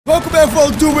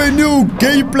Welcome to a new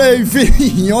gameplay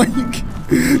video.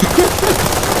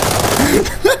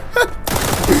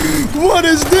 What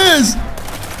is this?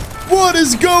 What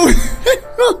is going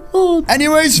on?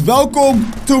 Anyways, welcome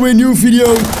to a new video.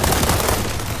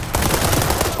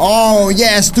 Oh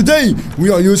yes, today we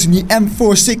are using the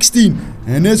M416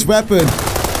 and this weapon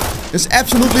is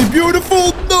absolutely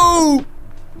beautiful. No!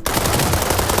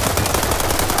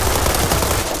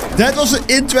 That was an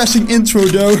interesting intro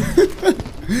though.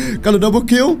 Got a double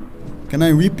kill? Can I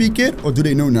re-peek it or do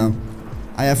they know now?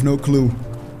 I have no clue.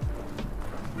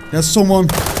 There's someone.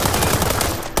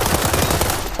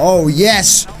 Oh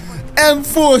yes!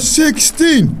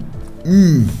 M416!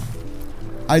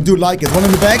 I do like it. One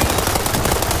in the back.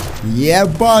 Yeah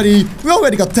buddy! We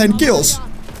already got 10 kills.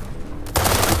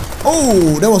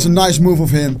 Oh, that was a nice move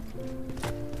of him.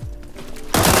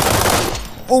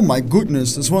 Oh my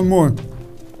goodness, there's one more.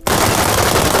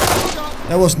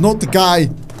 That was not the guy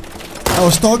I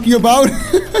was talking about.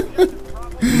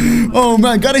 Oh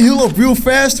man, gotta heal up real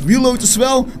fast. Reload as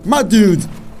well. My dude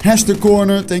has the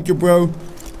corner. Thank you, bro.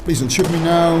 Please don't shoot me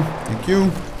now. Thank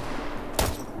you.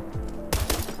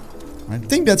 I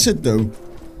think that's it though.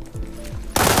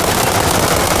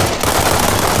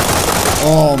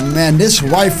 Oh man, this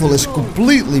rifle is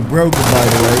completely broken by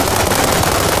the way.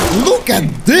 Look at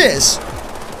this.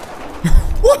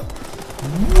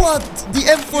 What? The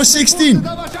M416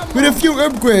 with a few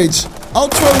upgrades. I'll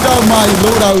throw down my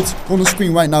loadout on the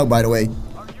screen right now, by the way.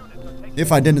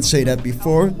 If I didn't say that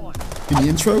before in the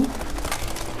intro.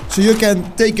 So you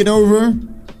can take it over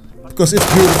because it's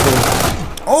beautiful.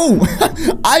 Oh,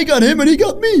 I got him and he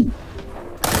got me.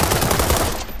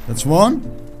 That's one.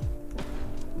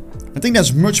 I think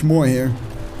there's much more here.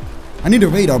 I need a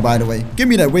radar, by the way. Give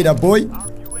me that radar, boy.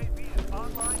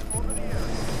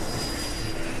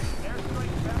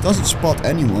 Doesn't spot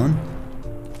anyone.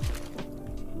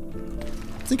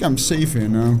 I think I'm safe here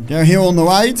now. They're here on the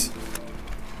right.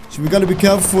 So we gotta be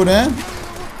careful for that.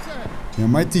 Yeah,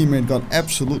 my teammate got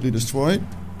absolutely destroyed.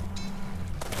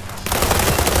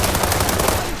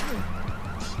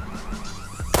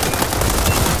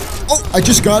 Oh, I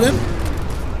just got him.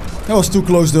 That was too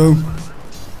close though.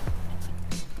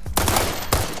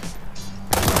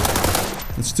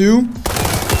 That's two.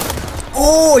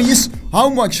 Oh, yes. How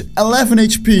much? 11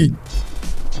 HP.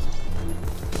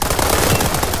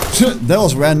 That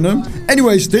was random.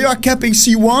 Anyways, they are capping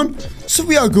C1. So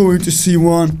we are going to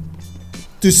C1.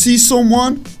 To see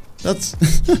someone. That's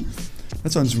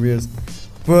that sounds weird.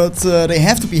 But they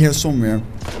have to be here somewhere.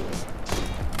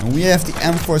 And we have the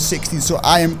M416. So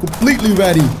I am completely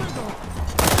ready.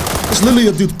 There's literally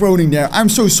a dude proning there. I'm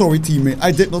so sorry, teammate.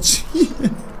 I did not see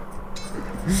it.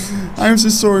 I'm so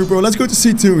sorry, bro. Let's go to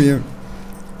C2 here.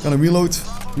 Gotta reload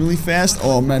really fast.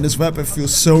 Oh man, this weapon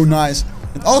feels so nice.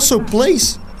 It also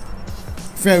plays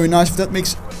very nice, if that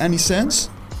makes any sense.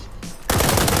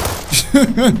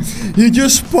 He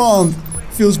just spawned.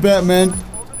 Feels bad, man.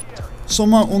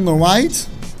 Someone on the right.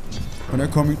 Oh, they're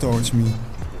coming towards me.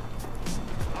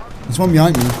 There's one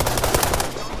behind me.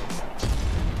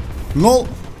 LOL.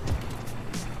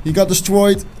 He got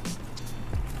destroyed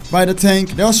by the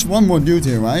tank. There's one more dude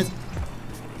here, right?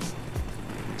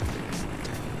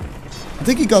 I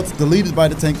think he got deleted by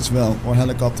the tank as well, or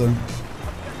helicopter.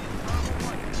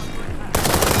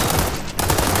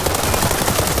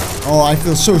 Oh, I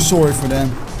feel so sorry for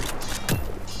them.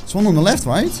 There's one on the left,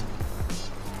 right?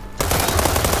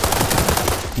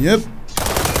 Yep.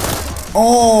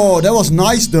 Oh, that was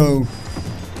nice though.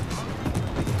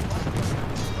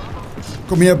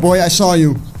 Come here, boy, I saw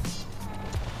you.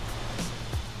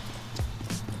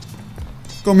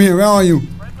 Come here, where are you?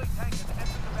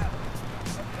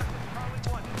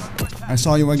 I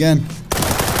saw you again.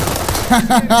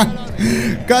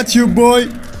 Got you, boy.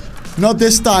 Not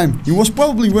this time. He was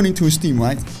probably running to his team,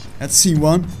 right? At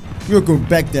C1. We'll go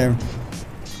back there.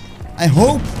 I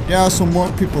hope there are some more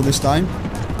people this time.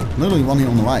 Literally one here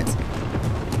on the right.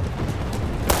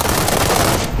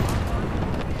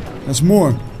 There's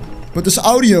more. But there's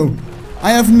audio.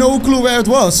 I have no clue where it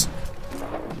was.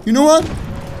 You know what?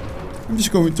 I'm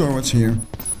just going towards here.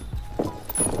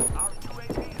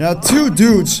 There are two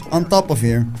dudes on top of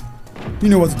here. You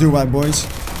know what to do, right, boys?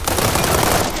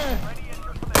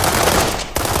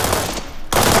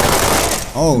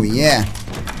 Oh, yeah.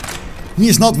 He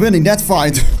is not winning that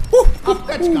fight.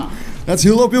 Let's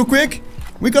heal up real quick.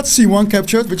 We got C1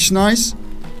 captured, which is nice.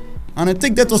 And I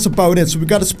think that was about it. So we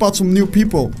gotta spot some new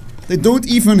people. They don't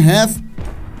even have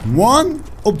one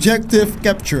objective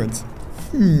captured.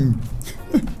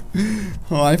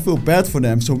 Oh, I feel bad for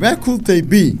them. So where could they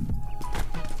be?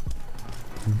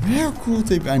 Where could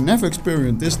they be? I never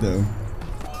experienced this though.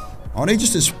 Are they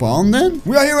just a spawn then?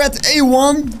 We are here at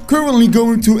A1, currently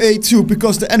going to A2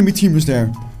 because the enemy team is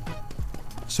there.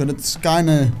 So that's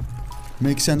kinda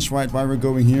makes sense, right, why we're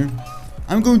going here.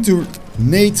 I'm going to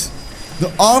nade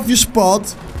the obvious spot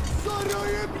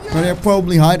where they're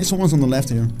probably hiding. Someone's on the left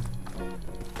here.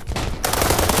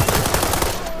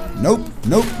 Nope,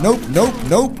 nope, nope, nope,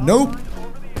 nope, nope.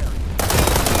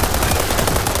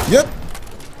 Yep.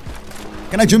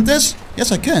 Can I jump this?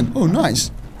 Yes, I can. Oh,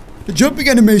 nice. The jumping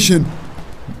animation.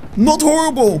 Not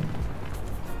horrible.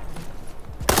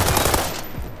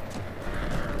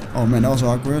 Oh man, that was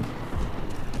awkward.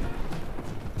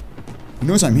 He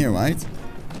knows I'm here, right?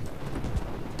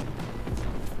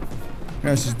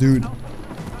 There's this dude.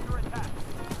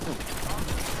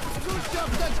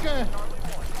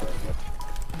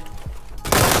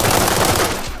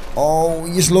 Oh,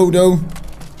 he's low though.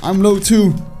 I'm low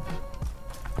too.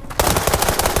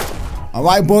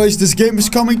 Alright boys, this game is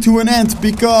coming to an end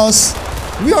because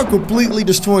we are completely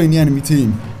destroying the enemy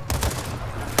team.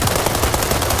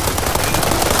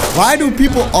 Why do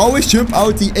people always jump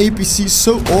out the APC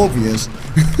so obvious?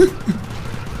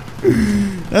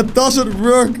 That doesn't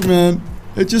work, man.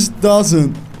 It just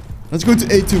doesn't. Let's go to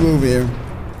A2 over here.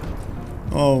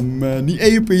 Oh man, the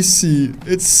APC.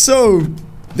 It's so...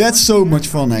 That's so much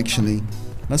fun actually.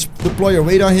 Let's deploy a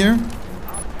radar here.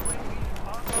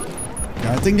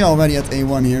 Yeah, I think they're already at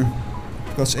A1 here.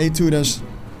 Because A2 there's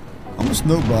almost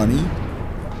nobody.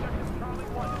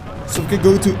 So we can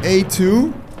go to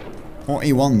A2. Or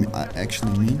A1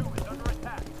 actually mean.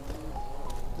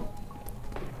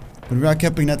 But we are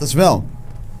capping that as well.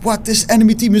 What? This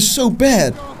enemy team is so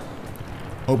bad.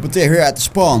 Oh, but they're here at the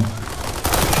spawn.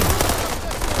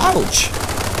 Ouch.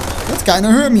 That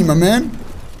kinda hurt me, my man.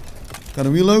 Gotta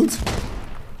reload.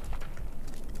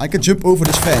 I can jump over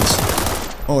this fence.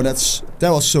 Oh, that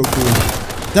was so cool.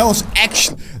 That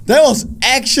was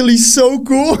actually so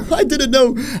cool. I didn't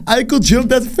know I could jump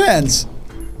that fence.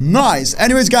 Nice.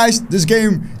 Anyways, guys, this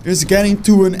game is getting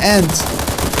to an end.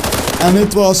 And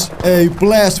it was a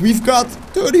blast. We've got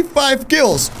 35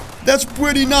 kills. That's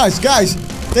pretty nice. Guys,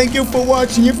 thank you for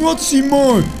watching. If you want to see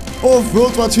more of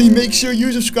World War 3, make sure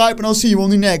you subscribe. And I'll see you on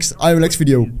the next iRelax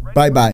video. Bye bye.